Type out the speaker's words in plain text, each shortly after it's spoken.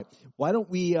Why don't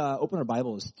we open our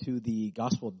Bibles to the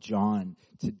Gospel of John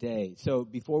today? So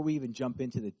before we even jump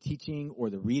into the teaching or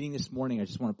the reading this morning, I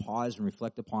just want to pause and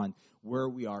reflect upon where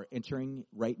we are entering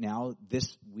right now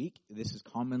this week. This is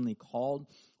commonly called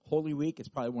Holy Week. It's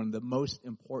probably one of the most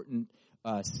important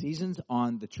seasons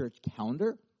on the church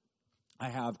calendar. I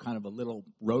have kind of a little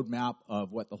roadmap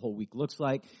of what the whole week looks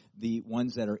like. The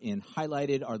ones that are in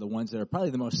highlighted are the ones that are probably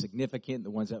the most significant,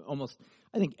 the ones that almost,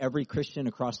 I think every Christian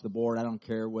across the board, I don't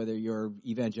care whether you're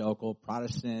evangelical,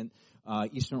 Protestant,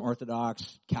 Eastern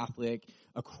Orthodox, Catholic,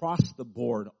 across the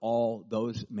board, all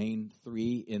those main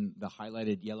three in the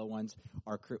highlighted yellow ones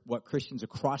are what Christians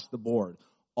across the board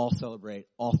all celebrate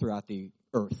all throughout the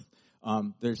earth.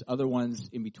 There's other ones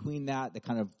in between that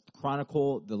kind of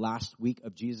chronicle the last week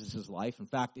of Jesus' life. In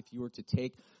fact, if you were to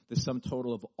take the sum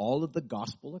total of all of the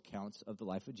gospel accounts of the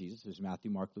life of Jesus, there's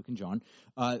Matthew, Mark, Luke, and John,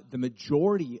 the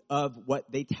majority of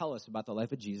what they tell us about the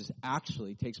life of Jesus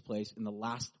actually takes place in the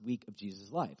last week of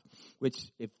Jesus' life, which,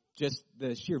 if just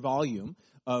the sheer volume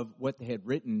of what they had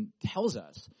written tells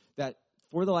us that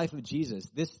for the life of Jesus,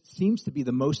 this seems to be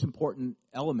the most important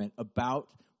element about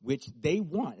which they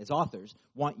want, as authors,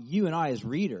 want you and I as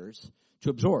readers to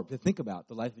absorb, to think about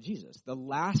the life of Jesus. The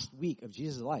last week of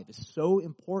Jesus' life is so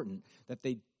important that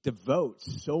they devote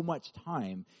so much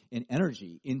time and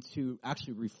energy into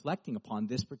actually reflecting upon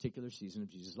this particular season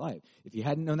of Jesus' life. If you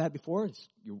hadn't known that before,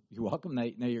 you're welcome.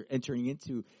 Now you're entering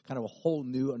into kind of a whole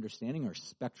new understanding or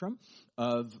spectrum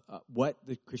of what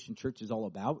the Christian church is all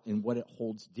about and what it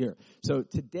holds dear. So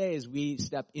today, as we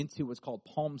step into what's called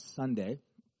Palm Sunday,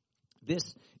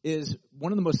 this is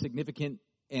one of the most significant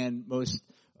and most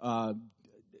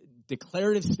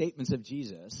declarative statements of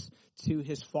Jesus to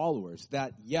his followers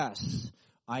that, yes,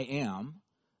 I am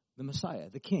the Messiah,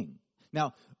 the King.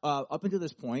 Now, up until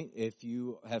this point, if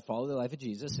you have followed the life of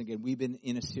Jesus, again, we've been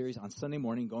in a series on Sunday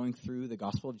morning going through the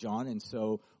Gospel of John, and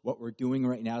so what we're doing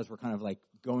right now is we're kind of like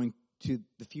going to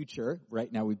the future.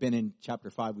 Right now, we've been in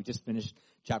chapter 5. We just finished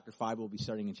chapter 5. We'll be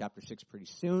starting in chapter 6 pretty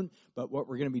soon. But what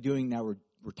we're going to be doing now,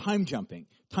 we're time jumping,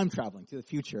 time traveling to the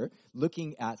future,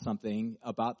 looking at something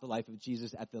about the life of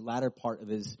Jesus at the latter part of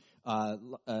his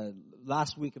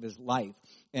last week of his life.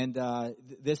 And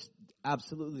this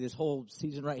whole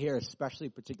season right here, especially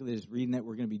particularly this reading that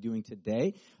we're going to be doing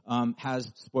today,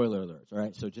 has spoiler alerts. All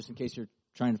right, so just in case you're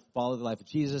trying to follow the life of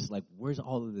Jesus, like, where's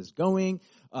all of this going?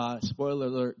 Spoiler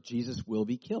alert, Jesus will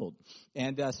be killed.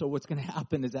 And so what's going to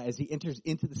happen is that as he enters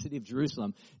into the city of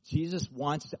Jerusalem, Jesus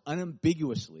wants to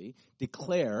unambiguously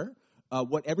declare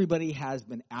what everybody has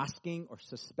been asking or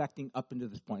suspecting up until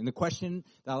this point. And the question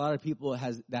that a lot of people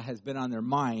has been on their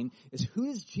mind is, who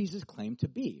does Jesus claim to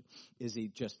be? Is he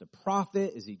just a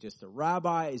prophet? Is he just a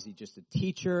rabbi? Is he just a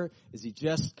teacher? Is he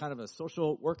just kind of a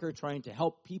social worker trying to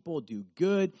help people do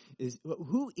good?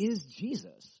 Who is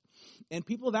Jesus? And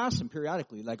people have asked him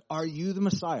periodically, like, are you the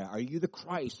Messiah? Are you the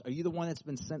Christ? Are you the one that's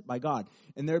been sent by God?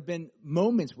 And there have been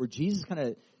moments where Jesus kind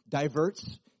of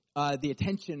diverts the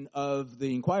attention of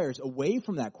the inquirers away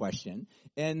from that question.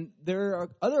 And there are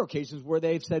other occasions where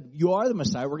they've said, you are the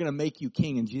Messiah, we're going to make you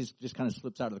king, and Jesus just kind of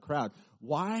slips out of the crowd.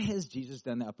 Why has Jesus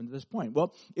done that up until this point?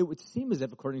 Well, it would seem as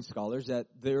if, according to scholars, that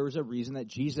there was a reason that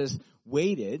Jesus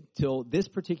waited till this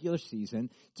particular season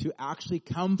to actually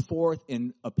come forth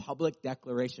in a public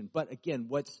declaration. But again,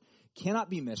 cannot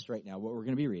be missed right now, what we're going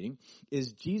to be reading,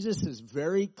 is Jesus'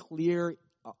 very clear,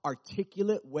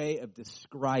 articulate way of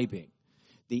describing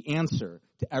the answer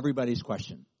to everybody's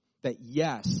question. That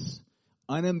yes,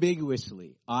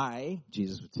 unambiguously,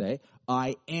 Jesus would say,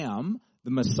 I am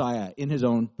the Messiah, in his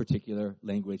own particular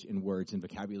language and words and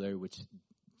vocabulary, which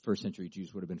first century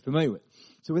Jews would have been familiar with.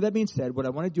 So with that being said, what I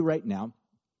want to do right now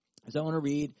is I want to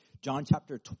read John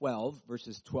chapter 12,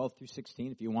 verses 12 through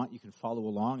 16. If you want, you can follow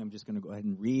along. I'm just going to go ahead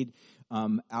and read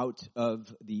out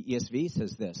of the ESV. It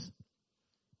says this.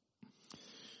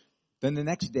 Then the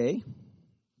next day,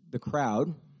 the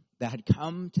crowd that had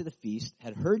come to the feast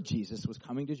had heard Jesus was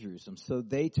coming to Jerusalem, so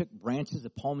they took branches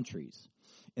of palm trees,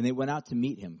 and they went out to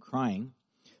meet him, crying,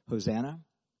 Hosanna,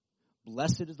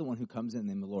 blessed is the one who comes in the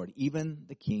name of the Lord, even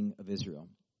the King of Israel.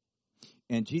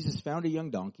 And Jesus found a young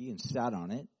donkey and sat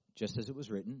on it, just as it was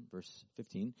written, verse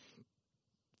 15,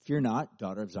 Fear not,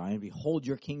 daughter of Zion, behold,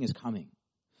 your king is coming,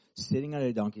 sitting on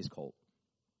a donkey's colt.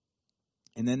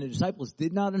 And then the disciples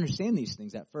did not understand these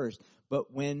things at first,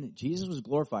 but when Jesus was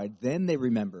glorified, then they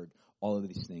remembered all of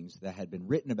these things that had been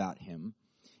written about him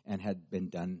and had been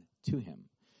done to him.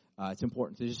 It's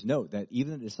important to just note that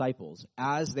even the disciples,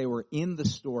 as they were in the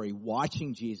story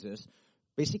watching Jesus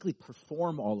basically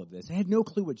perform all of this, they had no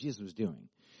clue what Jesus was doing.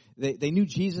 They knew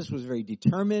Jesus was very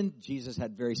determined. Jesus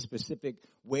had very specific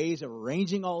ways of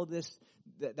arranging all of this.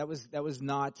 that was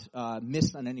not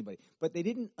missed on anybody. But they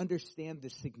didn't understand the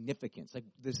significance. Like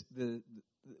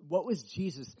what was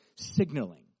Jesus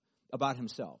signaling about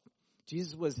himself?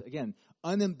 Jesus was, again,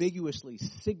 unambiguously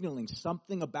signaling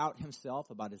something about himself,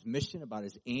 about his mission, about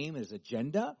his aim, his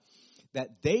agenda,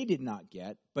 that they did not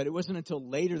get. But it wasn't until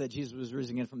later that Jesus was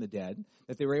risen again from the dead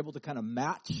that they were able to kind of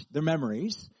match their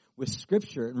memories with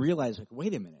Scripture and realize, like,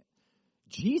 wait a minute,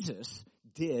 Jesus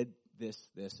did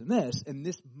this, and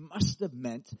this must have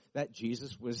meant that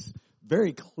Jesus was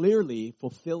very clearly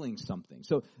fulfilling something.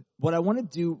 So what I want to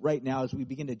do right now as we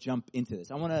begin to jump into this,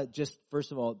 I want to just,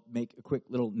 first of all, make a quick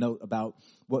little note about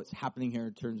what's happening here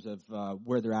in terms of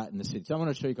where they're at in the city. So I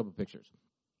want to show you a couple pictures.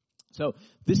 So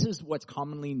this is what's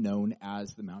commonly known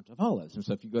as the Mount of Olives. And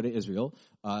so if you go to Israel,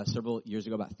 several years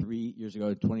ago, about 3 years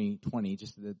ago, 2020,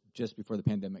 just before the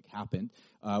pandemic happened,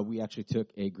 we actually took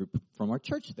a group from our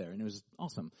church there, and it was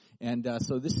awesome. And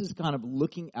so this is kind of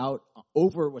looking out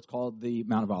over what's called the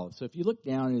Mount of Olives. So if you look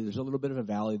down, there's a little bit of a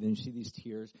valley, then you see these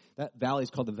tiers. That valley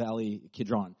is called the Valley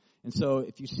Kidron. And so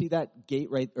if you see that gate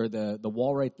right, or the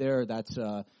wall right there, that's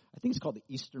I think it's called the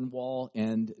Eastern Wall,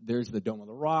 and there's the Dome of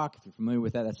the Rock. If you're familiar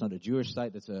with that, that's not a Jewish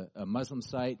site, that's a Muslim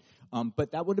site.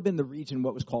 But that would have been the region,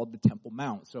 what was called the Temple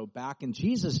Mount. So back in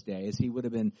Jesus' day, as he would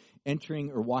have been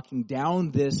entering or walking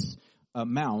down this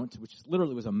mount, which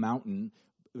literally was a mountain,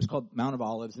 it was called Mount of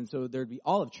Olives, and so there'd be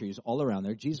olive trees all around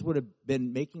there. Jesus would have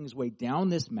been making his way down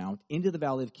this mount into the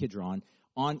Valley of Kidron,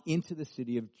 on into the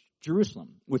city of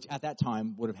Jerusalem, which at that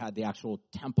time would have had the actual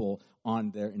temple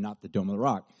on there and not the Dome of the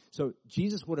Rock. So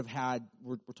Jesus would have had,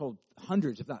 we're told,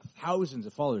 hundreds, if not thousands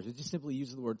of followers. It just simply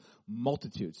uses the word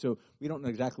multitude. So we don't know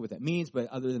exactly what that means, but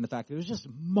other than the fact that it was just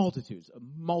multitudes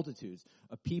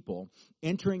of people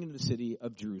entering into the city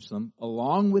of Jerusalem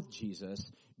along with Jesus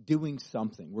doing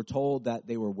something. We're told that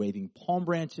they were waving palm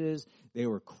branches. They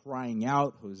were crying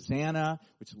out, Hosanna,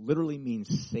 which literally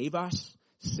means save us.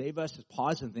 Save us. Just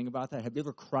pause and think about that. Have you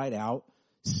ever cried out,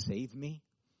 save me?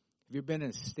 Have you ever been in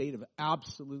a state of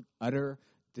absolute, utter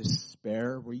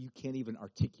despair where you can't even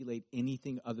articulate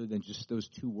anything other than just those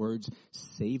two words,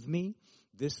 save me?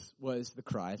 This was the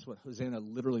cry. That's what Hosanna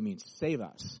literally means. Save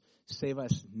us. Save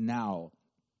us now.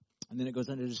 And then it goes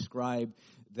on to describe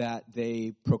that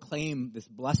they proclaim this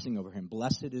blessing over him.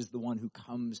 Blessed is the one who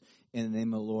comes in the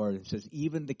name of the Lord. It says,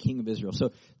 even the King of Israel.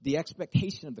 So the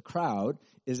expectation of the crowd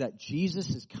is that Jesus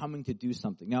is coming to do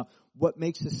something. Now, what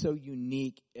makes this so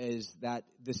unique is that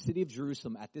the city of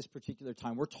Jerusalem at this particular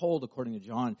time, we're told, according to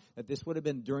John, that this would have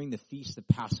been during the Feast of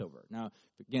Passover. Now,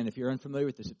 again, if you're unfamiliar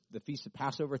with this, the Feast of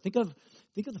Passover, think of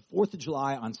the 4th of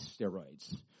July on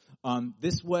steroids.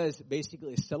 This was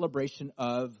basically a celebration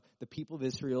of the people of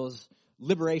Israel's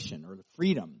liberation or the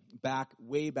freedom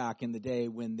way back in the day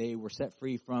when they were set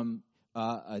free from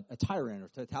a tyrant or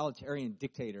totalitarian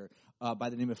dictator by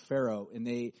the name of Pharaoh. And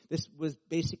this was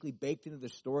basically baked into the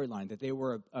storyline that they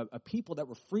were a people that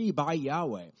were free by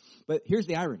Yahweh. But here's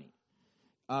the irony.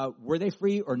 Were they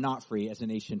free or not free as a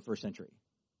nation first century?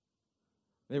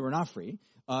 They were not free.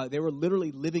 They were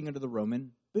literally living under the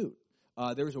Roman boot.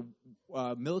 There was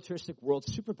a militaristic world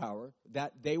superpower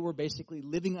that they were basically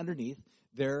living underneath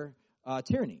their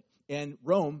tyranny. And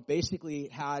Rome basically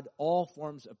had all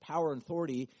forms of power and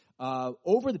authority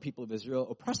over the people of Israel,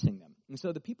 oppressing them. And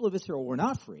so the people of Israel were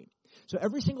not free. So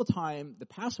every single time the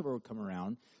Passover would come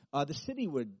around, the city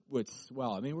would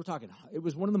swell. I mean, we're talking, it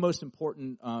was one of the most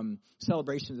important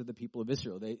celebrations of the people of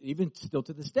Israel. They even still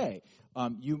to this day,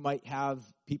 you might have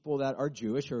people that are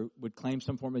Jewish or would claim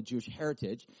some form of Jewish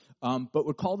heritage, but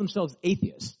would call themselves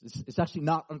atheists. It's actually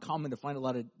not uncommon to find a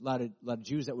lot of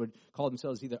Jews that would call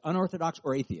themselves either unorthodox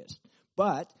or atheist.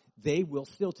 But they will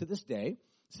still to this day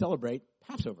celebrate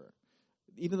Passover.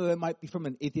 Even though it might be from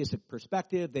an atheistic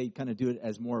perspective, they kind of do it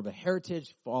as more of a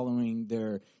heritage, following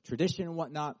their tradition and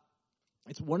whatnot.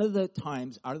 It's one of the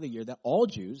times out of the year that all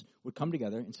Jews would come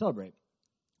together and celebrate.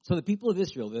 So the people of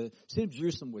Israel, the city of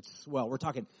Jerusalem would swell. We're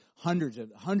talking hundreds of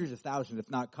thousands, if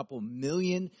not a couple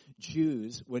million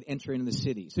Jews would enter into the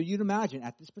city. So you'd imagine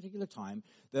at this particular time,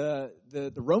 the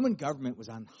Roman government was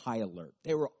on high alert.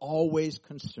 They were always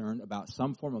concerned about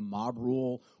some form of mob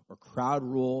rule or crowd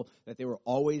rule, that they were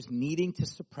always needing to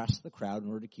suppress the crowd in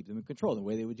order to keep them in control. The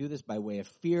way they would do this by way of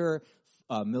fear,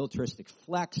 militaristic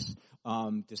flex,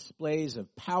 displays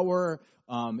of power.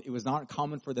 It was not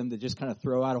common for them to just kind of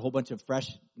throw out a whole bunch of fresh,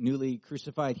 newly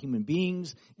crucified human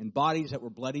beings and bodies that were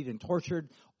bloodied and tortured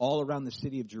all around the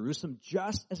city of Jerusalem,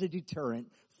 just as a deterrent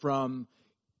from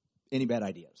any bad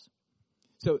ideas.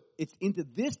 So it's into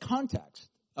this context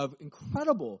of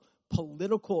incredible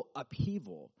political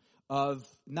upheaval of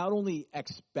not only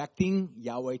expecting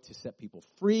Yahweh to set people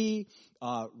free,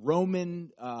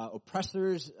 Roman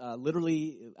oppressors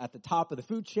literally at the top of the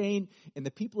food chain, and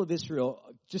the people of Israel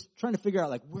just trying to figure out,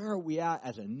 like, where are we at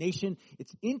as a nation?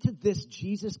 It's into this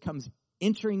Jesus comes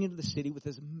entering into the city with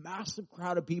this massive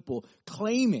crowd of people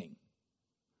claiming,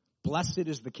 blessed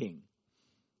is the King.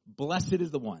 Blessed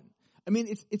is the one. I mean,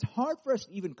 it's hard for us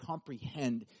to even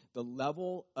comprehend the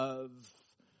level of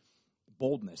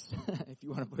boldness, if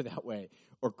you want to put it that way,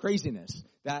 or craziness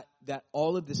that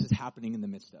all of this is happening in the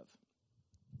midst of.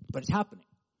 But it's happening.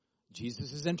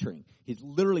 Jesus is entering. He's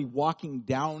literally walking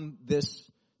down this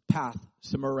path,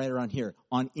 somewhere right around here,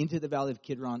 on into the valley of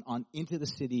Kidron, on into the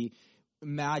city.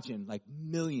 Imagine, like,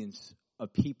 millions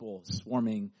of people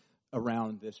swarming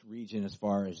around this region as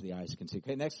far as the eyes can see.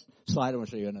 Okay, next slide. I want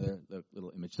to show you another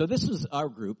little image. So this is our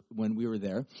group when we were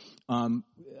there.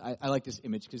 I like this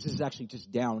image because this is actually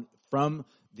just down from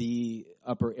the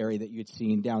upper area that you had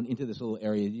seen down into this little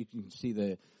area. You can see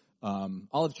the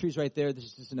olive trees right there. This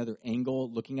is just another angle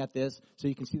looking at this. So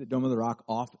you can see the Dome of the Rock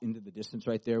off into the distance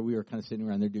right there. We were kind of sitting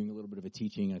around there doing a little bit of a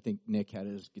teaching. I think Nick had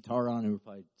his guitar on and we were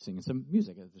probably singing some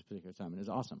music at this particular time. And it was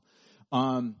awesome.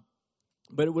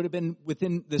 But it would have been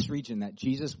within this region that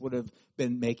Jesus would have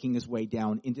been making his way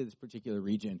down into this particular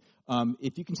region.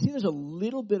 If you can see, there's a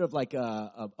little bit of like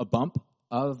a bump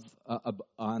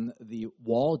on the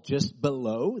wall just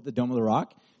below the Dome of the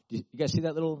Rock. You guys see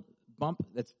that little bump?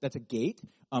 That's a gate.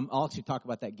 I'll actually talk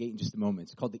about that gate in just a moment.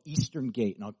 It's called the Eastern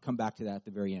Gate, and I'll come back to that at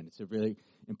the very end. It's a really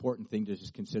important thing to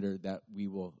just consider that we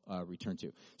will return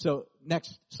to. So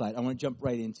next slide, I want to jump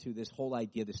right into this whole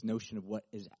idea, this notion of what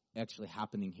is actually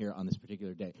happening here on this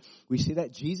particular day. We see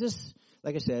that Jesus,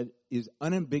 like I said, is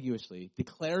unambiguously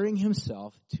declaring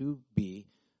himself to be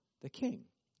the king.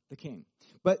 The king.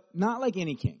 But not like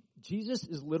any king. Jesus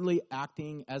is literally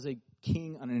acting as a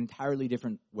king on an entirely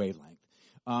different wavelength.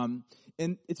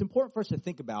 And it's important for us to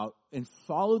think about and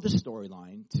follow the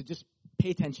storyline, to just pay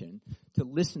attention, to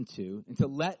listen to, and to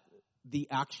let the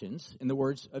actions, in the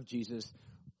words of Jesus,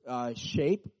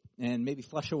 shape and maybe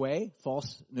flush away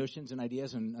false notions and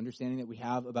ideas and understanding that we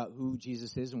have about who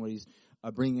Jesus is and what he's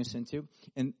bringing us into,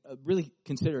 and really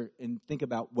consider and think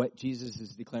about what Jesus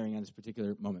is declaring at this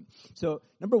particular moment. So,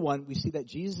 number one, we see that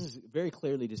Jesus is very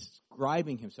clearly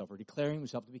describing himself or declaring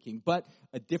himself to be king, but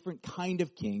a different kind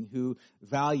of king who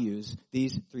values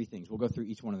these three things. We'll go through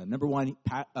each one of them. Number one,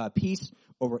 peace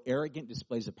over arrogant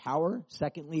displays of power.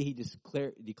 Secondly, he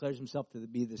declares himself to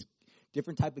be this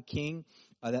different type of king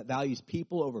that values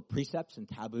people over precepts and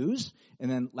taboos. And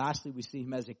then lastly, we see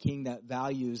him as a king that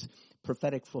values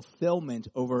prophetic fulfillment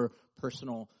over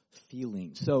personal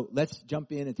feelings. So let's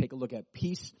jump in and take a look at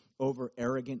peace over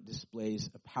arrogant displays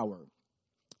of power.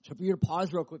 So for you to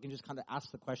pause real quick and just kind of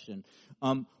ask the question,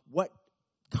 what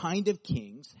kind of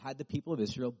kings had the people of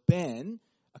Israel been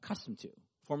accustomed to?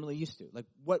 Formerly used to? Like,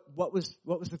 what was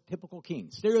the typical king,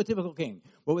 stereotypical king?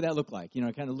 What would that look like? You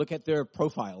know, kind of look at their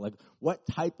profile. Like, what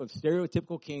type of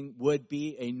stereotypical king would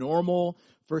be a normal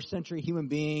first century human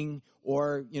being,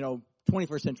 or, you know,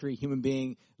 21st century human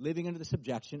being living under the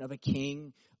subjection of a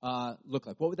king look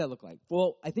like? What would that look like?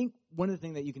 Well, I think one of the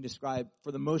things that you can describe,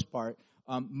 for the most part,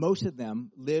 most of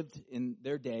them lived in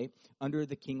their day under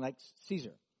the king like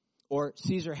Caesar. Or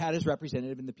Caesar had his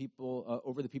representative in the people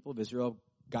over the people of Israel,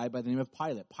 guy by the name of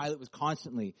Pilate. Pilate was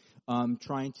constantly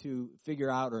trying to figure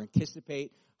out or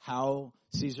anticipate how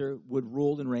Caesar would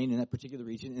rule and reign in that particular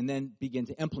region, and then begin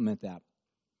to implement that.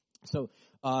 So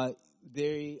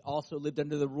they also lived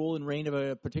under the rule and reign of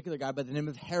a particular guy by the name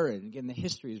of Herod. Again, the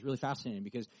history is really fascinating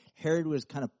because Herod was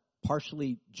kind of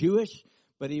partially Jewish,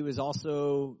 but he was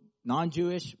also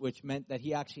non-Jewish, which meant that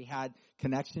he actually had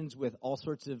connections with all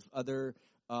sorts of other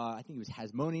I think it was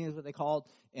Hasmonean is what they called,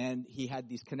 and he had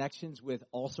these connections with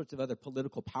all sorts of other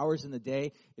political powers in the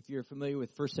day. If you're familiar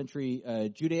with first century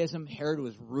Judaism, Herod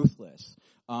was ruthless.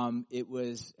 It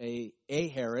was a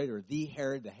Herod, or the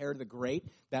Herod the Great,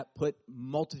 that put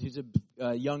multitudes of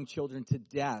young children to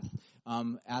death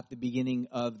at the beginning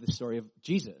of the story of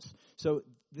Jesus. So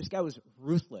this guy was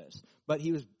ruthless, but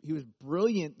he was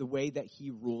brilliant the way that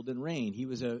he ruled and reigned. He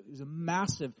was a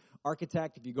massive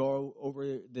architect. If you go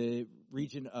over the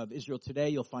region of Israel today,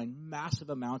 you'll find massive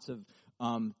amounts of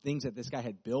things that this guy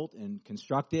had built and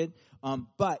constructed.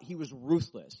 But he was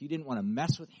ruthless. He didn't want to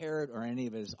mess with Herod or any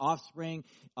of his offspring.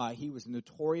 He was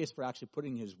notorious for actually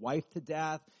putting his wife to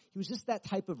death. He was just that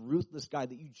type of ruthless guy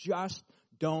that you just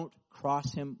don't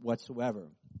cross him whatsoever.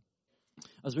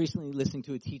 I was recently listening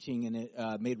to a teaching, and it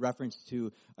made reference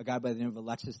to a guy by the name of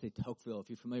Alexis de Tocqueville. If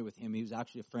you're familiar with him, he was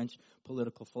actually a French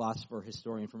political philosopher,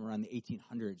 historian from around the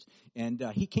 1800s. And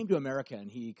he came to America, and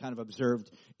he kind of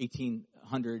observed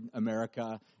 1800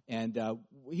 America. And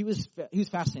he was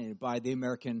fascinated by the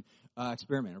American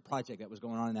experiment or project that was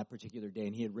going on in that particular day,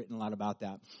 and he had written a lot about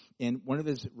that. In one of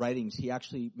his writings, he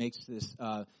actually makes this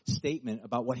statement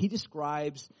about what he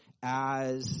describes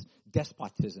as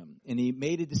despotism, and he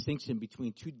made a distinction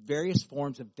between two various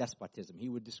forms of despotism. He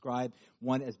would describe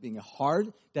one as being a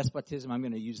hard despotism. I'm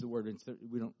going to use the word,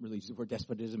 we don't really use the word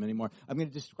despotism anymore. I'm going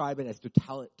to describe it as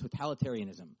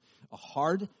totalitarianism, a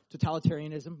hard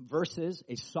totalitarianism versus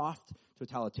a soft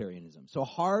totalitarianism. So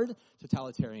hard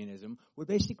totalitarianism would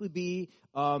basically be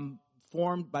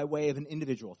formed by way of an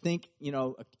individual. Think,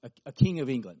 a king of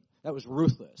England that was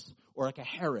ruthless, or like a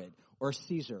Herod, or a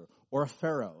Caesar, or a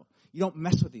Pharaoh. You don't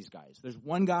mess with these guys. There's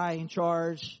one guy in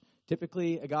charge,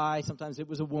 typically a guy. Sometimes it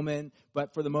was a woman,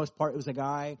 but for the most part, it was a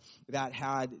guy that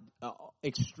had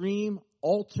extreme,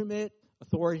 ultimate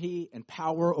authority and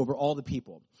power over all the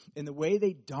people. And the way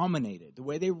they dominated, the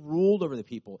way they ruled over the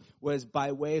people was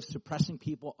by way of suppressing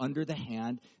people under the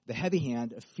heavy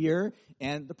hand of fear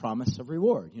and the promise of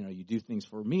reward. You do things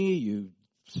for me, you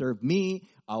serve me,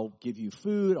 I'll give you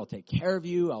food, I'll take care of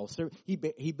you, I'll serve. He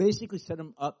basically set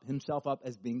himself up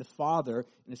as being the father,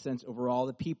 in a sense, over all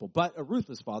the people. But a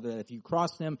ruthless father, that if you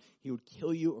crossed him, he would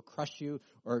kill you or crush you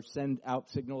or send out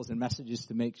signals and messages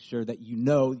to make sure that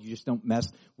you just don't mess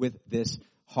with this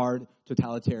hard,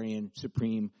 totalitarian,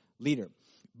 supreme leader.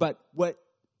 But what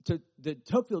the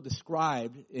Tocqueville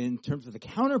described in terms of the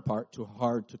counterpart to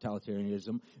hard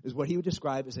totalitarianism is what he would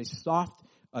describe as a soft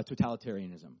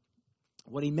totalitarianism.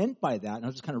 What he meant by that, and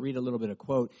I'll just kind of read a little bit of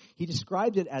quote, he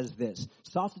described it as this: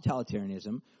 soft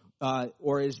totalitarianism,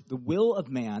 or is the will of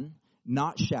man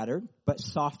not shattered, but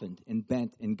softened and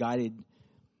bent and guided.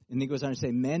 And he goes on to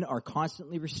say, men are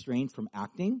constantly restrained from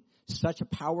acting. Such a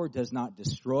power does not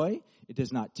destroy. It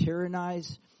does not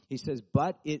tyrannize. He says,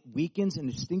 but it weakens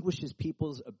and distinguishes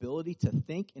people's ability to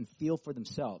think and feel for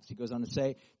themselves. He goes on to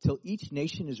say, till each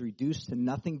nation is reduced to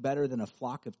nothing better than a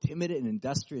flock of timid and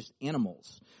industrious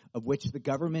animals, of which the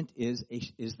government is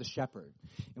the shepherd.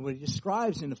 And what he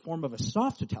describes in the form of a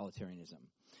soft totalitarianism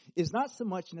is not so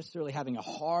much necessarily having a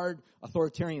hard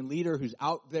authoritarian leader who's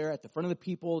out there at the front of the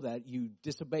people that you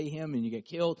disobey him and you get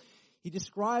killed. He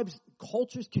describes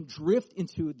cultures can drift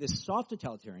into this soft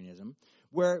totalitarianism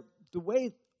where the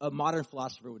way a modern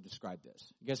philosopher would describe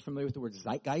this. You guys familiar with the word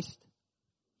zeitgeist?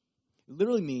 It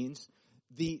literally means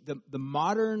the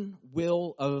modern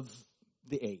will of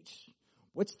the age.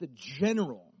 What's the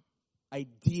general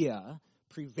idea,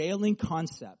 prevailing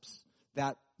concepts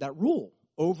that rule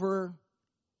over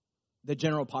the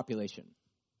general population?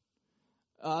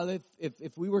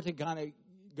 If we were to kind of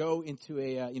go into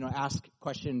a ask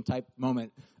question type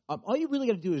moment, all you really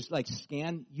got to do is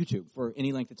scan YouTube for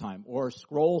any length of time, or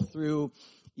scroll through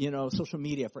social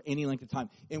media for any length of time.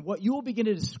 And what you will begin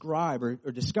to describe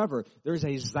or discover, there's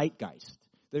a zeitgeist.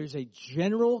 There's a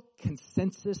general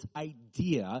consensus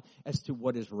idea as to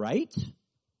what is right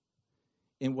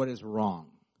and what is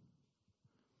wrong.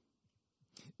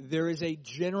 There is a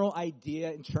general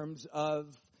idea in terms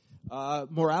of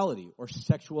morality or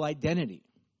sexual identity.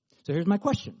 So here's my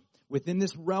question. Within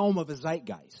this realm of a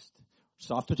zeitgeist,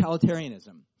 soft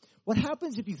totalitarianism, what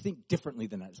happens if you think differently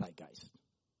than that zeitgeist?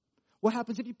 What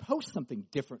happens if you post something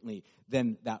differently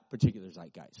than that particular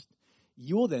zeitgeist?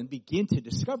 You will then begin to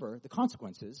discover the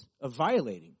consequences of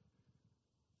violating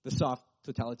the soft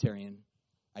totalitarian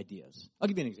ideas. I'll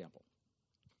give you an example.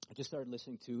 I just started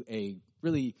listening to a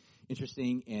really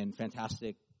interesting and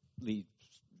fantastically,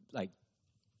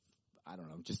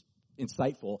 just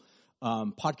insightful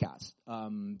podcast.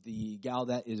 The gal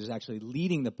that is actually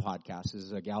leading the podcast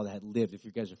is a gal that had lived, if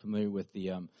you guys are familiar with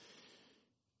the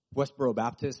Westboro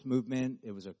Baptist movement.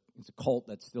 It's a cult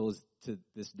that still is to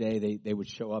this day. They would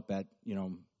show up at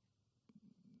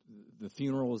the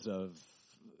funerals of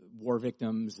war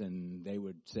victims, and they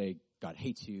would say God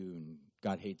hates you and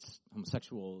God hates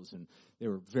homosexuals, and they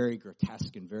were very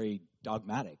grotesque and very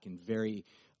dogmatic and very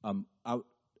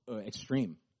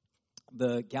extreme.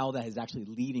 The gal that is actually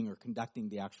leading or conducting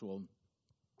the actual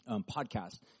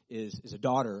podcast is a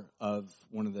daughter of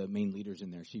one of the main leaders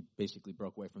in there. She basically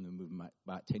broke away from the movement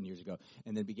about 10 years ago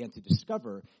and then began to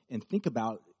discover and think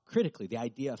about critically the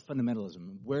idea of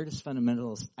fundamentalism. Where does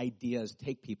fundamentalist ideas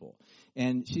take people?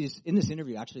 And she's in this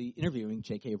interview actually interviewing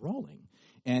J.K. Rowling.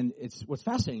 And it's what's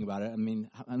fascinating about it. I mean,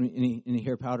 any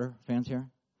Harry Potter fans here?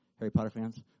 Harry Potter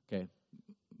fans? Okay.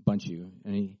 bunch of you.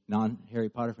 Any non-Harry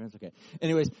Potter fans? Okay.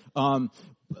 Anyways,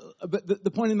 but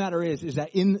the point of the matter is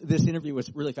that in this interview,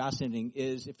 what's really fascinating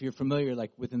is, if you're familiar,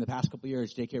 like within the past couple of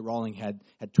years, J.K. Rowling had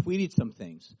tweeted some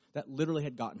things that literally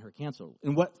had gotten her canceled.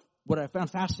 And what I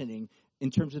found fascinating in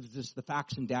terms of just the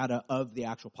facts and data of the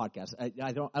actual podcast,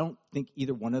 I don't think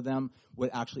either one of them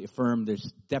would actually affirm.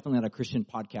 There's definitely not a Christian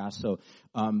podcast, so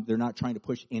they're not trying to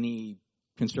push any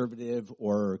conservative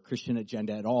or Christian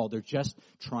agenda at all. They're just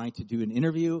trying to do an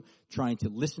interview, trying to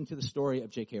listen to the story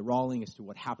of J.K. Rowling as to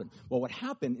what happened. Well, what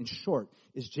happened, in short,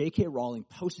 is J.K. Rowling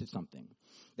posted something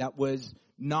that was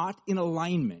not in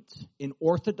alignment, in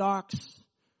orthodox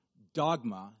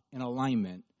dogma, in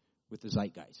alignment with the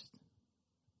zeitgeist.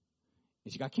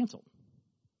 And she got canceled.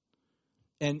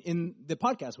 And in the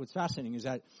podcast, what's fascinating is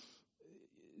that,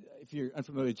 if you're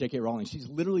unfamiliar with J.K. Rowling, she's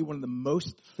literally one of the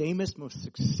most famous, most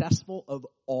successful of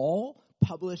all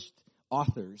published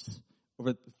authors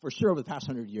for sure over the past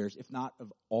 100 years, if not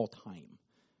of all time.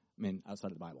 I mean, outside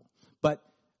of the Bible. But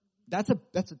that's a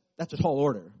tall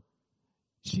order.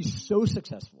 She's so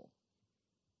successful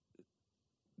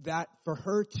that for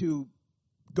her to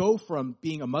go from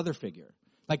being a mother figure,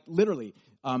 like literally,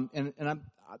 and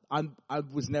I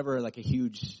was never like a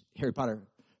huge Harry Potter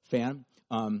fan.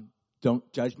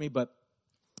 Don't judge me, but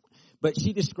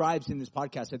she describes in this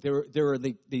podcast that there are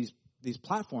these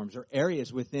platforms or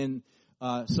areas within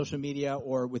social media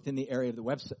or within the area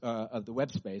of the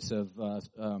web space of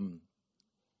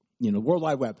World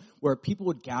Wide Web, where people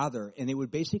would gather and they would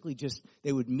basically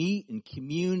they would meet and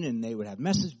commune, and they would have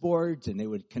message boards and they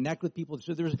would connect with people.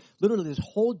 So there's literally this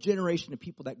whole generation of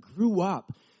people that grew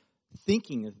up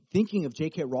thinking of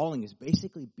J.K. Rowling as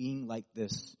basically being like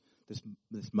this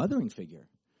mothering figure.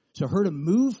 So her to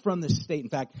move from this state, in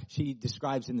fact, she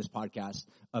describes in this podcast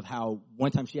of how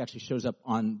one time she actually shows up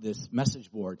on this message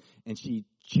board and she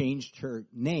changed her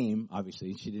name.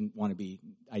 Obviously, she didn't want to be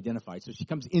identified. So she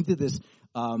comes into this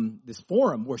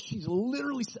forum where she's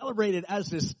literally celebrated as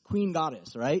this queen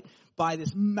goddess, right? By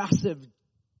this massive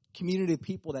community of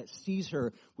people that sees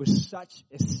her with such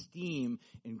esteem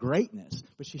and greatness.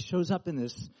 But she shows up in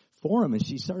this forum and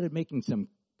she started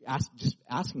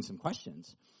asking some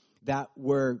questions that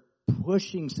were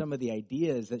pushing some of the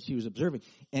ideas that she was observing.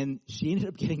 And she ended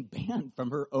up getting banned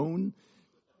from her own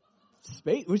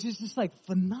space, which is just like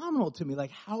phenomenal to me.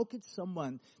 Like, how could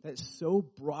someone that's so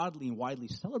broadly and widely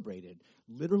celebrated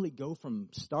literally go from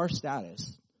star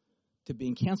status to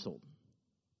being canceled?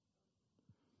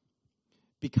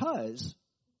 Because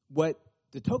what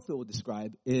de Tocqueville would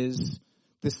describe is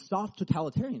this soft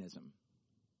totalitarianism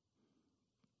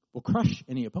will crush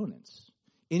any opponents.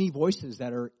 Any voices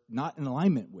that are not in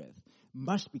alignment with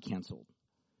must be canceled.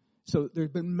 So there's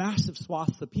been massive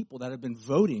swaths of people that have been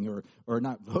voting or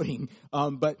not voting,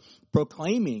 but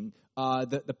proclaiming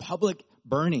the public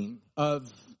burning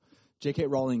of J.K.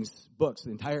 Rowling's books,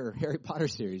 the entire Harry Potter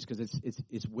series, because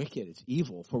it's wicked, it's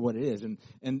evil for what it is.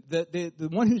 And the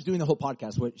one who's doing the whole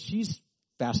podcast, what she's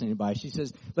fascinated by, she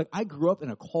says, look, I grew up in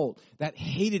a cult that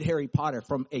hated Harry Potter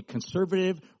from a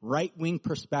conservative, right-wing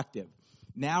perspective.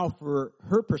 Now, for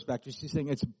her perspective, she's saying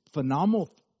it's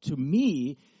phenomenal to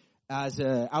me as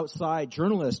an outside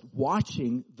journalist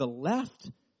watching the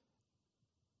left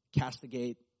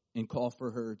castigate and call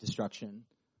for her destruction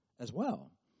as well.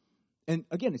 And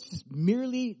again, it's just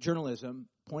merely journalism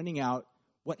pointing out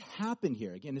what happened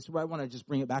here. Again, this is where I want to just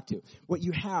bring it back to. What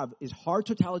you have is hard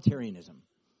totalitarianism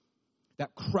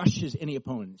that crushes any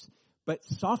opponents. But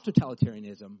soft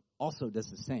totalitarianism also does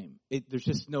the same. There's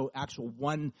just no actual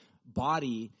one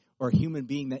body or human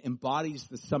being that embodies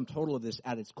the sum total of this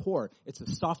at its core. It's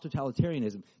a soft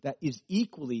totalitarianism that is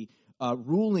equally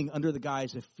ruling under the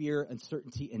guise of fear,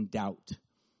 uncertainty, and doubt.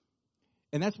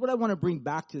 And that's what I want to bring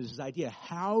back to this idea.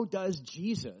 How does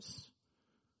Jesus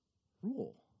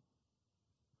rule?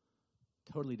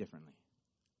 Totally differently.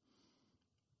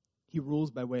 He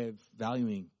rules by way of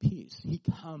valuing peace. He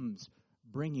comes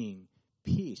bringing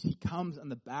peace. He comes on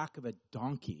the back of a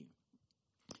donkey.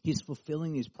 He's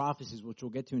fulfilling these prophecies, which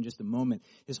we'll get to in just a moment.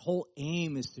 His whole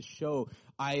aim is to show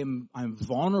I'm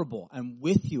vulnerable. I'm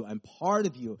with you. I'm part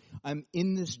of you. I'm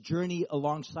in this journey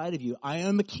alongside of you. I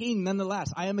am a king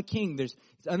nonetheless. I am a king. It's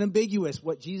unambiguous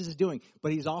what Jesus is doing.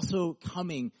 But he's also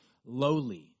coming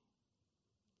lowly,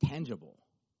 tangible,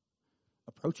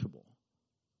 approachable.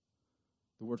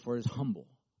 The word for it is humble.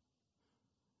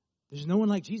 There's no one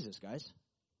like Jesus, guys.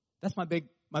 That's my big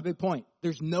point.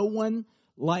 There's no one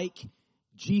like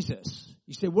Jesus.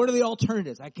 You say, what are the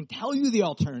alternatives? I can tell you the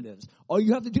alternatives. All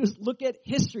you have to do is look at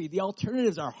history. The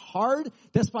alternatives are hard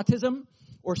despotism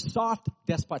or soft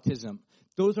despotism.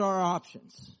 Those are our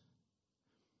options.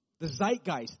 The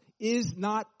zeitgeist is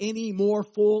not any more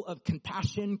full of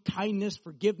compassion, kindness,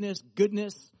 forgiveness,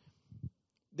 goodness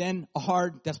than a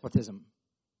hard despotism.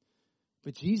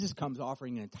 But Jesus comes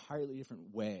offering an entirely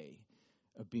different way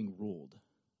of being ruled.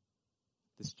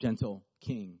 This gentle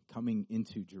king coming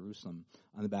into Jerusalem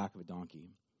on the back of a donkey.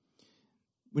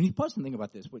 When you pause and think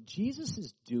about this, what Jesus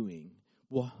is doing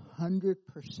will 100%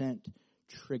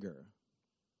 trigger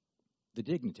the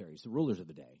dignitaries, the rulers of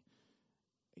the day.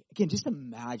 Again, just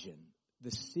imagine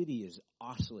the city is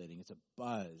oscillating. It's a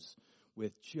buzz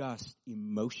with just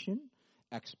emotion,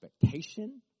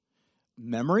 expectation,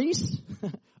 memories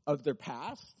of their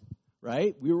past,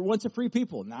 right? We were once a free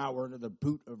people. Now we're under the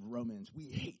boot of Romans. We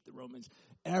hate the Romans.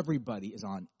 Everybody is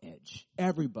on edge.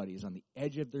 Everybody is on the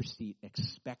edge of their seat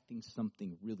expecting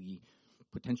something really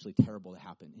potentially terrible to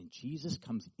happen. And Jesus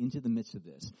comes into the midst of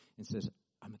this and says,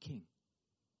 I'm a king.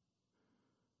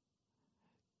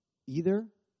 Either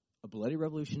a bloody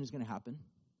revolution is going to happen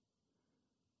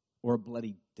or a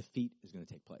bloody defeat is going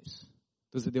to take place.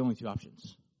 Those are the only two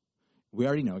options. We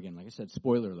already know, again, like I said,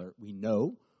 spoiler alert, we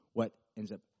know what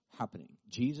ends up happening.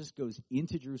 Jesus goes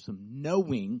into Jerusalem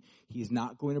knowing he's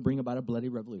not going to bring about a bloody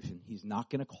revolution. He's not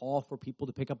going to call for people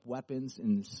to pick up weapons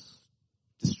and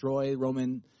destroy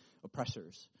Roman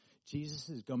oppressors. Jesus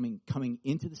is coming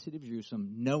into the city of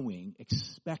Jerusalem knowing,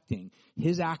 expecting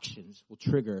his actions will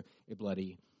trigger a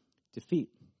bloody defeat.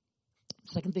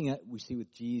 Second thing that we see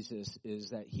with Jesus is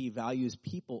that he values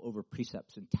people over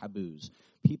precepts and taboos.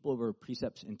 People over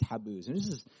precepts and taboos. And this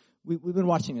is, we've been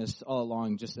watching this all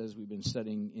along just as we've been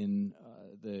studying in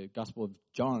the Gospel of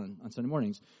John on Sunday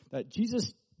mornings, that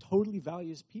Jesus totally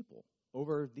values people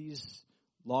over these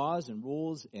laws and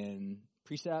rules and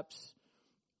precepts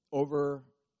over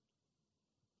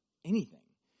anything.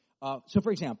 So,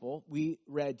 for example, we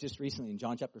read just recently in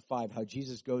John chapter 5 how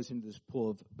Jesus goes into this pool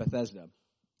of Bethesda.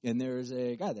 And there's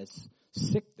a guy that's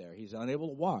sick there. He's unable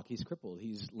to walk. He's crippled.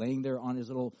 He's laying there on his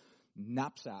little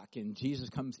knapsack. And Jesus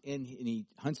comes in and he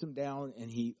hunts him down and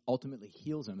he ultimately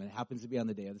heals him. And it happens to be on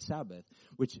the day of the Sabbath,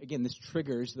 which, again, this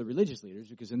triggers the religious leaders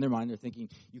because in their mind they're thinking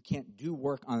you can't do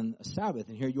work on a Sabbath.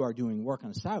 And here you are doing work on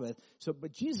a Sabbath.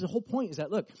 But Jesus' whole point is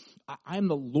that, look, I'm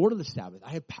the Lord of the Sabbath.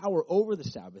 I have power over the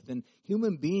Sabbath. And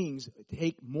human beings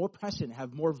take more precedent,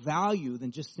 have more value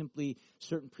than just simply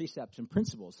certain precepts and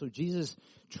principles. So Jesus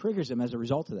triggers them as a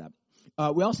result of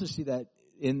that. We also see that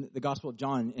in the Gospel of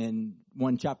John, in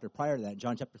one chapter prior to that,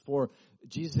 John chapter 4,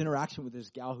 Jesus' interaction with this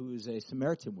gal who is a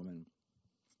Samaritan woman.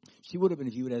 She would have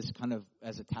been viewed as kind of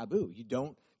as a taboo. You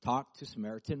don't talk to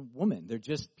Samaritan women. They're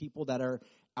just people that are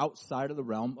outside of the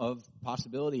realm of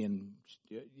possibility and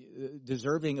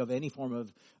deserving of any form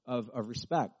of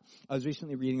respect. I was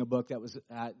recently reading a book that was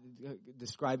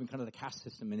describing kind of the caste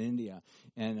system in India,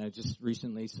 and I just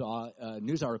recently saw a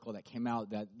news article that came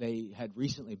out that they had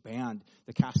recently banned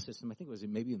the caste system. I think it was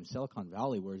maybe in Silicon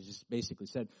Valley, where it just basically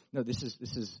said, no, this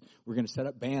is we're going to set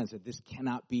up bans that this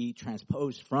cannot be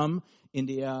transposed from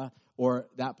India or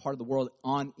that part of the world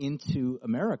on into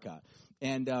America.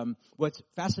 And what's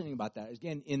fascinating about that is,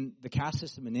 again, in the caste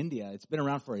system in India, it's been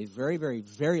around for a very, very,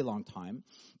 very long time.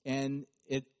 And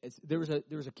there was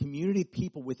a community of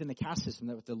people within the caste system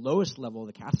that was the lowest level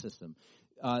of the caste system.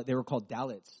 They were called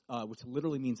Dalits, which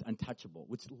literally means untouchable,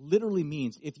 which literally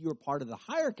means if you are part of the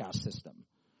higher caste system,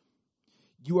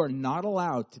 you are not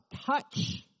allowed to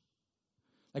touch.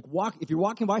 If you're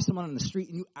walking by someone on the street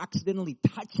and you accidentally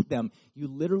touch them, you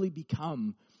literally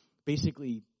become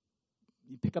basically,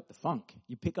 you pick up the funk.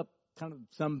 You pick up kind of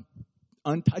some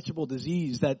untouchable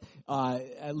disease that,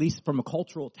 at least from a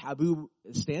cultural taboo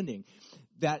standing,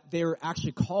 that they're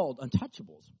actually called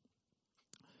untouchables.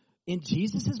 In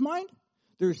Jesus' mind,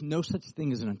 there's no such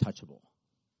thing as an untouchable.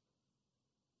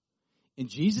 In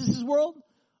Jesus' world,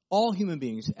 all human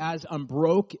beings, as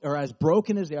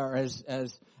broken as they are,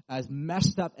 as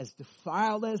messed up, as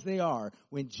defiled as they are,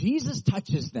 when Jesus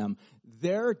touches them,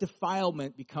 their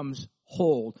defilement becomes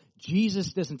whole.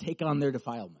 Jesus doesn't take on their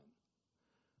defilement.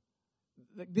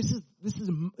 This is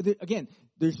again,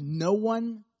 there's no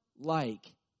one like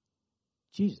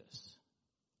Jesus.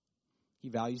 He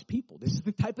values people. This is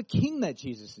the type of king that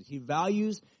Jesus is. He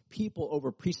values people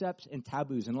over precepts and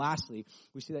taboos. And lastly,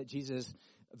 we see that Jesus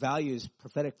values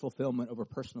prophetic fulfillment over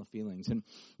personal feelings. And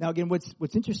now again,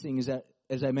 what's interesting is that,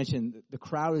 as I mentioned, the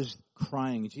crowd is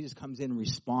crying. And Jesus comes in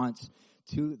response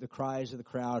to the cries of the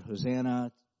crowd,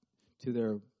 Hosanna, to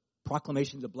their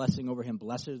proclamations of blessing over him.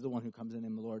 Blessed is the one who comes in the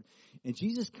name of the Lord. And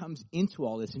Jesus comes into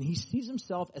all this, and he sees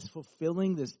himself as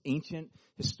fulfilling this ancient,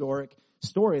 historic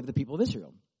story of the people of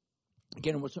Israel.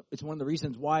 Again, it's one of the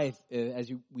reasons why,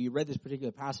 we read this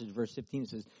particular passage, verse 15, it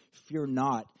says, fear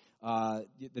not,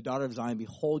 the daughter of Zion,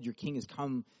 behold, your king has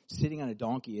come sitting on a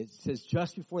donkey. It says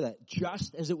just before that,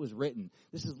 just as it was written.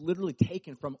 This is literally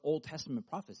taken from Old Testament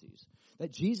prophecies.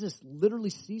 That Jesus literally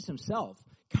sees himself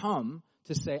come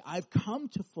to say, I've come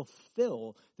to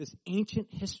fulfill this ancient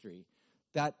history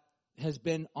that has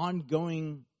been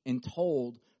ongoing and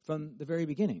told from the very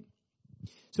beginning.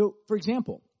 So, for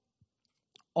example,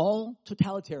 all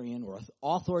totalitarian or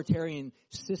authoritarian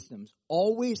systems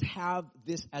always have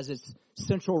this as its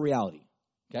central reality.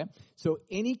 Okay? So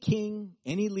any king,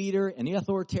 any leader, any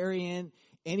authoritarian,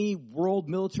 any world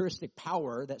militaristic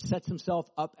power that sets himself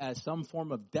up as some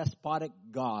form of despotic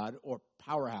god or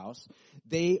powerhouse,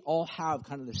 they all have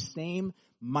kind of the same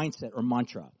mindset or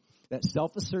mantra, that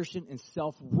self-assertion and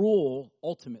self-rule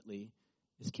ultimately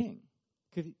is king.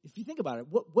 Because if you think about it,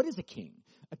 what is a king?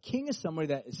 A king is somebody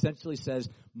that essentially says,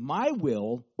 my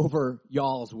will over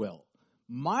y'all's will.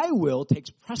 My will takes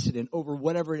precedent over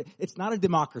whatever. It's not a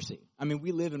democracy. I mean,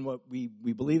 we live in what we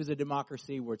believe is a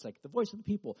democracy where it's like the voice of the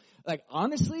people. Like,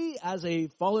 honestly, as a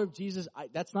follower of Jesus,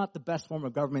 that's not the best form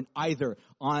of government either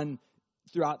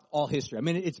throughout all history. I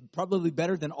mean, it's probably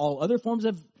better than all other forms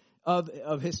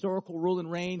of historical rule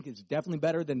and reign. It's definitely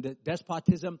better than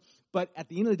despotism. But at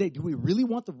the end of the day, do we really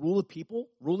want the rule of people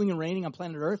ruling and reigning on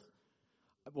planet Earth?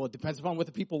 Well, it depends upon what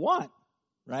the people want,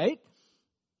 right?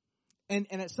 And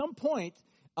at some point,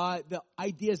 the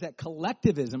idea is that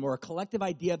collectivism or a collective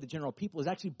idea of the general people is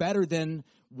actually better than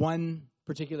one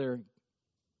particular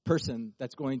person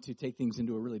that's going to take things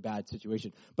into a really bad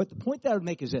situation. But the point that I would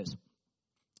make is this,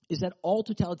 is that all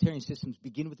totalitarian systems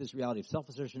begin with this reality of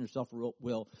self-assertion or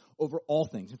self-will over all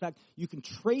things. In fact, you can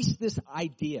trace this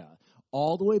idea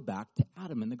all the way back to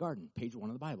Adam in the garden, page 1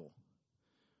 of the Bible,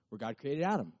 where God created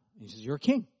Adam. And he says, you're a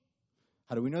king.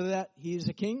 How do we know that he is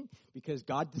a king? Because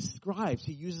God describes,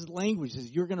 he uses language, he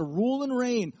says, you're going to rule and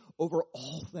reign over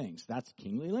all things. That's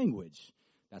kingly language.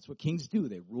 That's what kings do.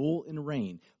 They rule and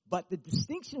reign. But the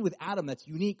distinction with Adam that's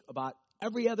unique about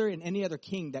every other and any other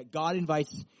king that God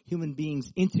invites human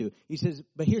beings into, he says,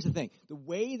 but here's the thing. The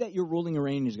way that your ruling and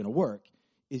reign is going to work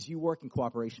is you work in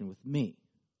cooperation with me.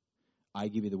 I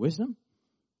give you the wisdom.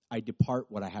 I depart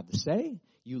what I have to say.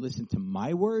 You listen to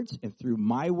my words, and through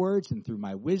my words and through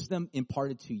my wisdom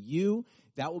imparted to you,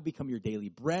 that will become your daily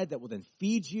bread that will then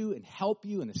feed you and help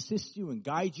you and assist you and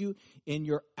guide you in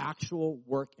your actual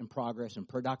work and progress and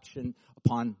production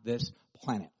upon this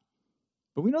planet.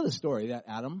 But we know the story that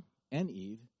Adam and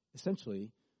Eve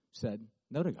essentially said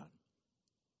no to God.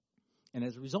 And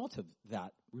as a result of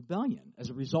that rebellion, as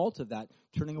a result of that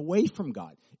turning away from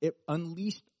God, it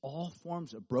unleashed all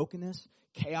forms of brokenness,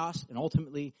 chaos, and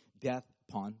ultimately death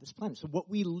upon this planet. So what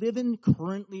we live in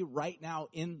currently right now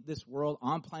in this world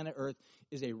on planet Earth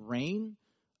is a reign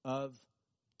of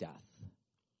death.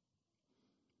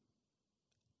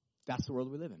 That's the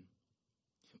world we live in.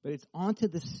 But it's onto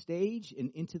the stage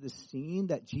and into the scene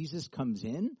that Jesus comes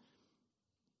in.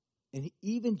 And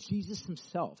even Jesus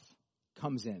himself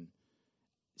comes in,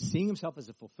 seeing himself as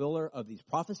a fulfiller of these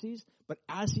prophecies. But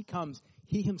as he comes,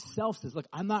 he himself says, look,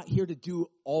 I'm not here to do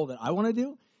all that I want to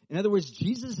do. In other words,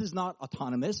 Jesus is not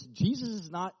autonomous. Jesus is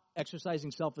not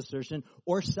exercising self-assertion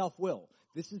or self-will.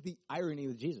 This is the irony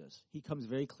with Jesus. He comes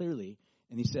very clearly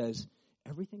and he says,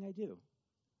 everything I do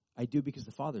because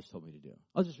the Father's told me to do.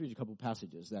 I'll just read you a couple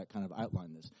passages that kind of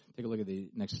outline this. Take a look at the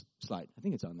next slide. I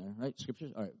think it's on there, right?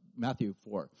 Scriptures? All right. Matthew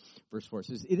 4, verse 4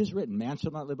 says, it is written, man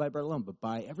shall not live by bread alone, but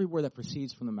by every word that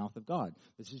proceeds from the mouth of God.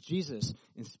 This is Jesus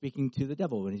in speaking to the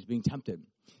devil when he's being tempted.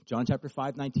 John chapter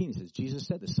 5:19 says, Jesus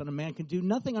said, the Son of Man can do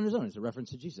nothing on his own. It's a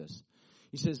reference to Jesus.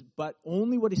 He says, but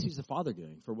only what he sees the Father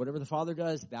doing. For whatever the Father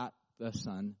does, that the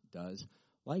Son does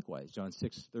likewise. John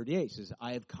 6:38 says,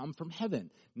 I have come from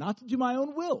heaven, not to do my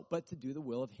own will, but to do the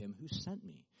will of him who sent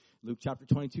me. Luke chapter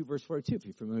 22, verse 42, if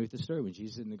you're familiar with the story, when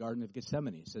Jesus is in the Garden of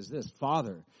Gethsemane, says this,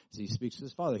 Father, as he speaks to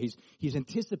his Father, he's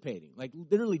anticipating. Like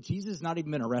literally, Jesus has not even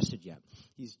been arrested yet.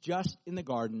 He's just in the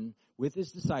garden with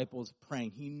his disciples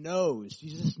praying.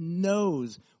 Jesus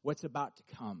knows what's about to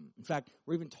come. In fact,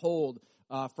 we're even told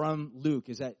from Luke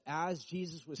is that as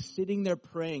Jesus was sitting there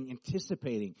praying,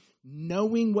 anticipating,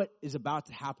 knowing what is about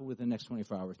to happen within the next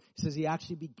 24 hours, he says he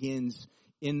actually begins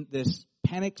in this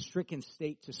panic-stricken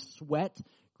state to sweat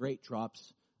great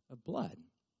drops of blood.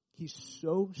 He's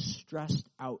so stressed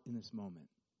out in this moment,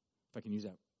 if I can use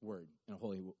that word in a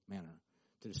holy manner,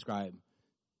 to describe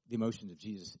the emotions of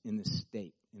Jesus in this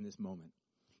state, in this moment.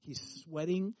 He's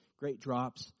sweating great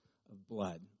drops of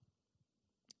blood.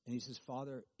 And he says,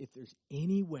 Father, if there's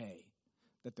any way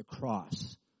that the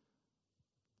cross,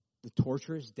 the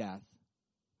torturous death,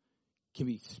 can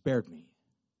be spared me,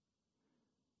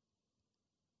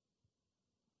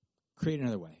 create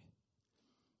another way.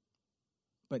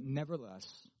 But nevertheless,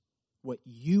 what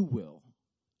you will,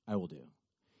 I will do.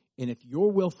 And if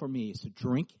your will for me is to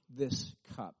drink this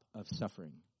cup of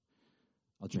suffering,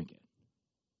 I'll drink it.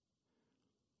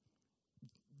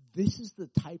 This is the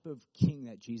type of king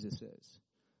that Jesus is.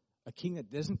 A king that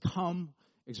doesn't come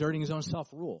exerting his own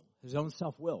self-rule, his own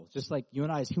self-will, just like you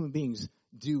and I as human beings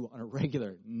do on a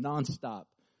regular, nonstop,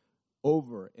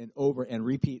 over and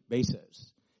repeat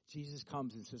basis. Jesus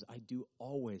comes and says, I do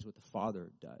always what the Father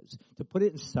does. To put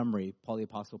it in summary, Paul the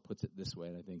Apostle puts it this way,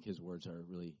 and I think his words are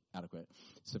really adequate,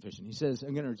 sufficient. He says,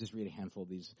 I'm going to just read a handful of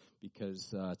these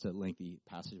because it's a lengthy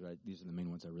passage, but these are the main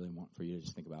ones I really want for you to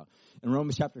just think about. In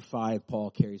Romans chapter 5,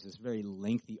 Paul carries this very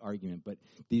lengthy argument, but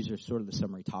these are sort of the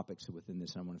summary topics within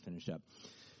this, and I want to finish up.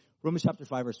 Romans chapter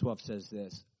 5, verse 12 says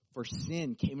this, for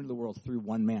sin came into the world through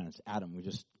one man. It's Adam. We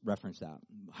just referenced that.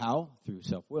 How? Through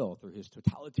self-will, through his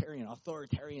totalitarian,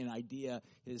 authoritarian idea,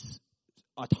 his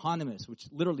autonomous, which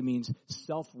literally means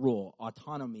self-rule.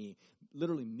 Autonomy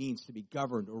literally means to be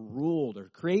governed or ruled or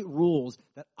create rules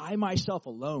that I myself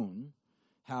alone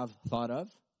have thought of,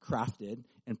 crafted,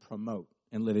 and promote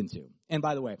and live into. And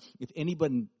by the way, if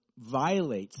anybody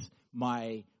violates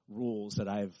my rules that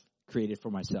I've created for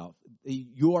myself,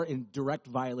 you are in direct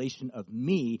violation of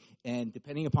me, and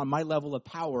depending upon my level of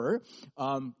power,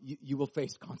 you will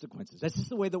face consequences. That's just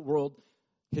the way the world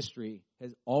history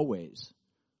has always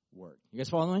worked. You guys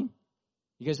following?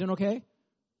 You guys doing okay?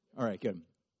 All right, good.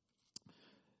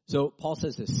 So Paul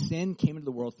says this, sin came into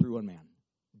the world through one man,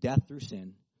 death through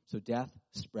sin, so death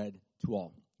spread to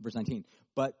all. Verse 19,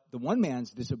 but the one man's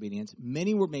disobedience,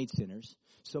 many were made sinners.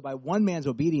 So by one man's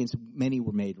obedience, many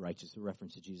were made righteous. A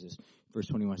reference to Jesus. Verse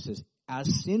 21 says,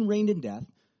 as sin reigned in death,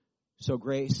 so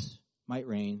grace might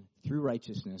reign through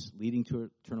righteousness, leading to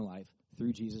eternal life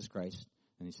through Jesus Christ.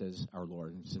 And he says, our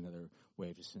Lord. And it's another way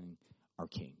of just saying, our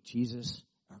King. Jesus,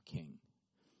 our King.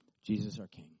 Jesus, our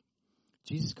King.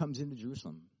 Jesus comes into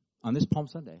Jerusalem on this Palm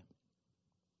Sunday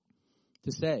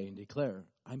to say and declare,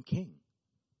 I'm King.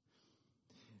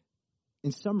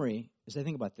 In summary, as I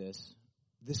think about this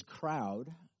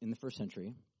crowd in the first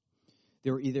century,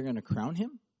 they were either going to crown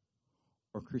him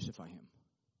or crucify him.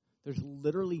 There's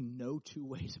literally no two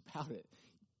ways about it.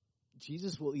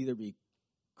 Jesus will either be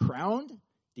crowned,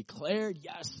 declared,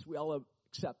 yes, we all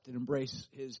accept and embrace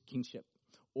his kingship,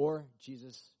 or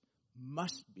Jesus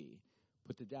must be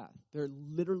put to death. There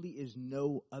literally is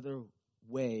no other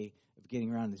way of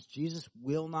getting around this. Jesus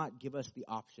will not give us the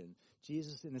option.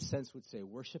 Jesus, in a sense, would say,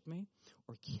 worship me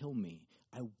or kill me.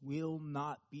 I will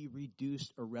not be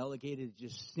reduced or relegated to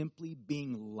just simply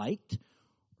being liked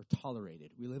or tolerated.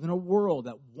 We live in a world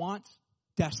that wants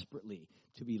desperately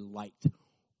to be liked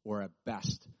or at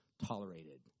best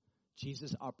tolerated.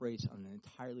 Jesus operates on an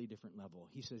entirely different level.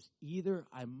 He says, either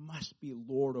I must be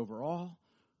Lord over all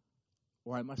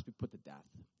or I must be put to death.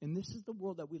 And this is the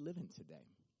world that we live in today.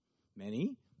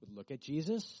 Many would look at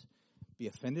Jesus, be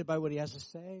offended by what he has to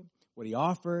say, what he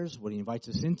offers, what he invites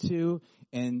us into,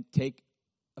 and take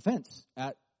offense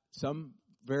at some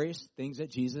various things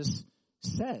that Jesus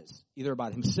says, either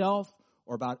about himself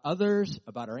or about others,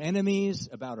 about our enemies,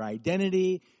 about our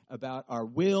identity, about our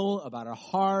will, about our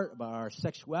heart, about our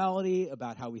sexuality,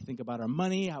 about how we think about our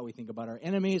money, how we think about our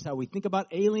enemies, how we think about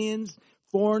aliens,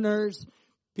 foreigners,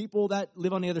 people that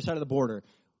live on the other side of the border.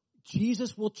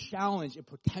 Jesus will challenge and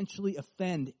potentially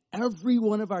offend every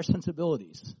one of our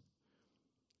sensibilities.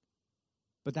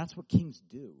 But that's what kings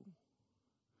do.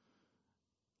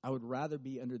 I would rather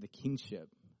be under the kingship,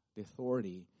 the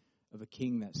authority of a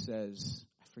king that says,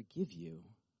 I forgive you,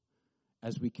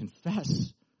 as we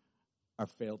confess our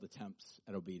failed attempts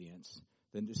at obedience,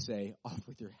 than to say, off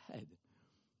with your head,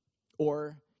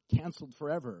 or canceled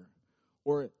forever,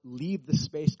 or leave the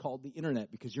space called the internet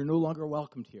because you're no longer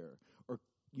welcomed here, or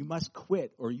you must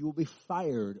quit, or you will be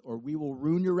fired, or we will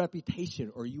ruin your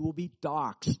reputation, or you will be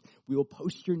doxxed. We will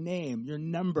post your name, your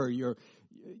number, your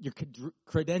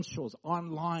credentials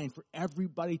online for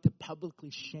everybody to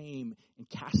publicly shame and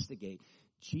castigate.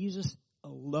 Jesus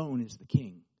alone is the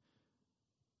king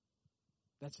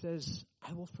that says,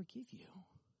 I will forgive you.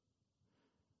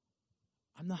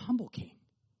 I'm the humble king.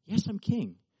 Yes, I'm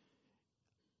king.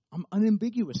 I'm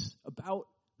unambiguous about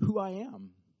who I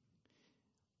am.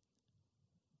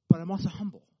 But I'm also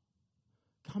humble.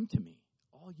 Come to me,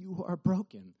 all you who are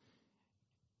broken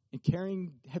and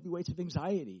carrying heavy weights of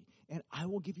anxiety, and I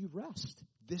will give you rest.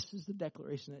 This is the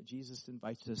declaration that Jesus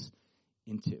invites us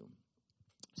into.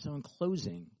 So in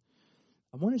closing,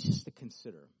 I want us just to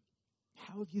consider,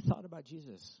 how have you thought about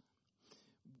Jesus?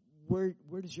 Where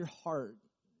does your heart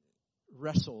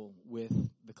wrestle with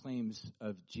the claims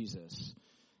of Jesus?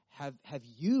 Have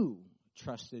you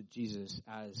trusted Jesus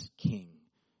as King,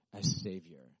 as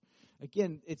Savior.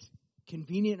 Again, it's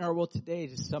convenient in our world today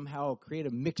to somehow create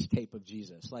a mixtape of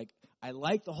Jesus. Like, I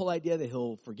like the whole idea that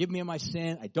he'll forgive me of my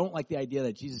sin. I don't like the idea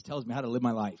that Jesus tells me how to live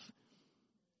my life.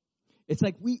 It's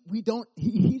like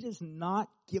he does not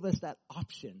give us that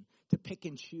option to pick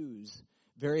and choose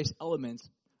various elements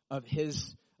of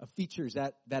his features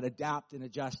that adapt and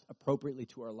adjust appropriately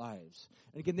to our lives.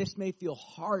 And again, this may feel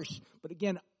harsh, but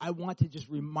again, I want to just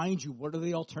remind you, what are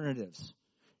the alternatives?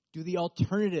 Do the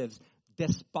alternatives,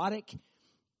 despotic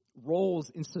roles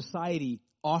in society,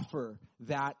 offer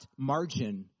that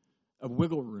margin of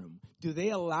wiggle room? Do they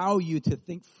allow you to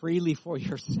think freely for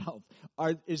yourself?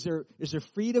 Is there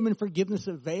freedom and forgiveness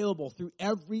available through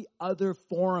every other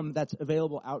forum that's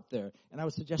available out there? And I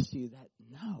would suggest to you that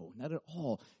no, not at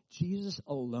all. Jesus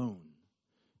alone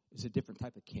is a different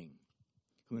type of king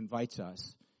who invites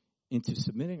us into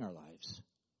submitting our lives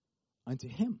unto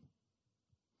him.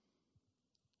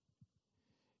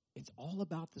 It's all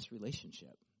about this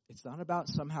relationship. It's not about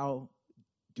somehow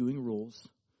doing rules,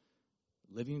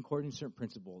 living according to certain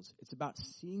principles. It's about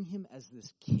seeing him as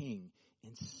this king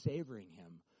and savoring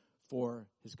him for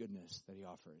his goodness that he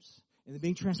offers. And then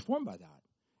being transformed by that.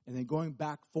 And then going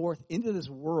back forth into this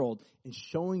world and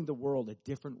showing the world a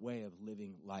different way of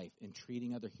living life and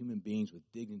treating other human beings with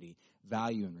dignity,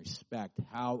 value, and respect.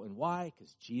 How and why?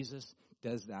 Because Jesus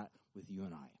does that with you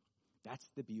and I. That's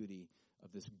the beauty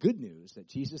of this good news that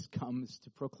Jesus comes to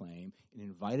proclaim and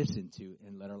invite us into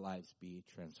and let our lives be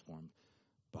transformed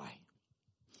by.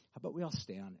 How about we all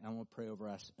stand, and I want to pray over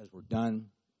us as we're done.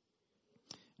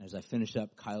 And as I finish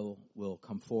up, Kyle will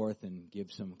come forth and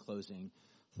give some closing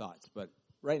thoughts. But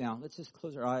right now, let's just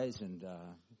close our eyes and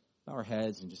bow our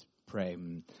heads and just pray.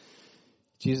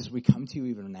 Jesus, we come to you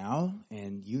even now,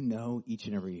 and you know each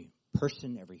and every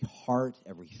person, every heart,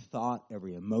 every thought,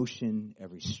 every emotion,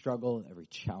 every struggle, every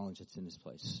challenge that's in this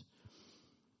place.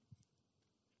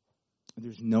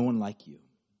 There's no one like you.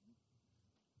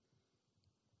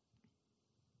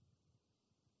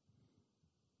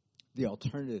 The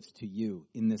alternatives to you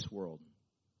in this world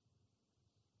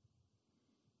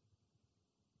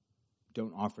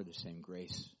don't offer the same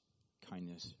grace,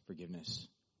 kindness, forgiveness,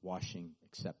 washing,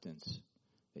 acceptance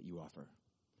that you offer.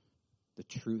 The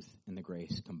truth and the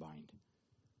grace combined.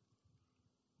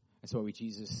 That's why we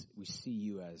see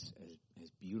you as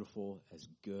beautiful, as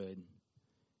good,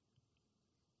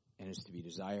 and as to be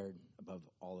desired above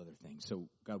all other things. So,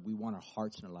 God, we want our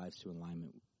hearts and our lives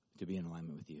to be in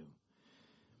alignment with you.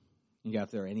 And God,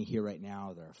 if there are any here right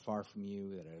now that are far from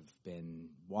you, that have been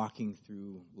walking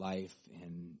through life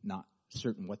and not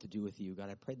certain what to do with you, God,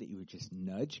 I pray that you would just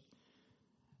nudge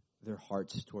their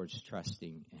hearts towards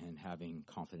trusting and having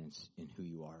confidence in who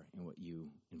you are and what you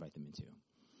invite them into.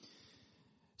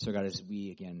 So, God, as we,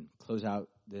 again, close out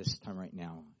this time right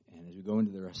now, and as we go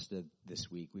into the rest of this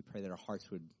week, we pray that our hearts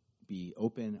would be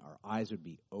open, our eyes would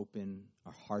be open,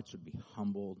 our hearts would be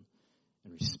humbled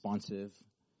and responsive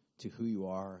to who you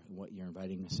are and what you're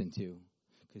inviting us into,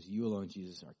 because you alone,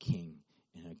 Jesus, are King,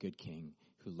 and a good King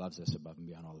who loves us above and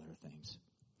beyond all other things.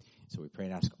 So we pray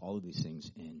and ask all of these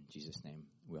things in Jesus' name.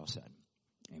 We all said,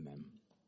 amen.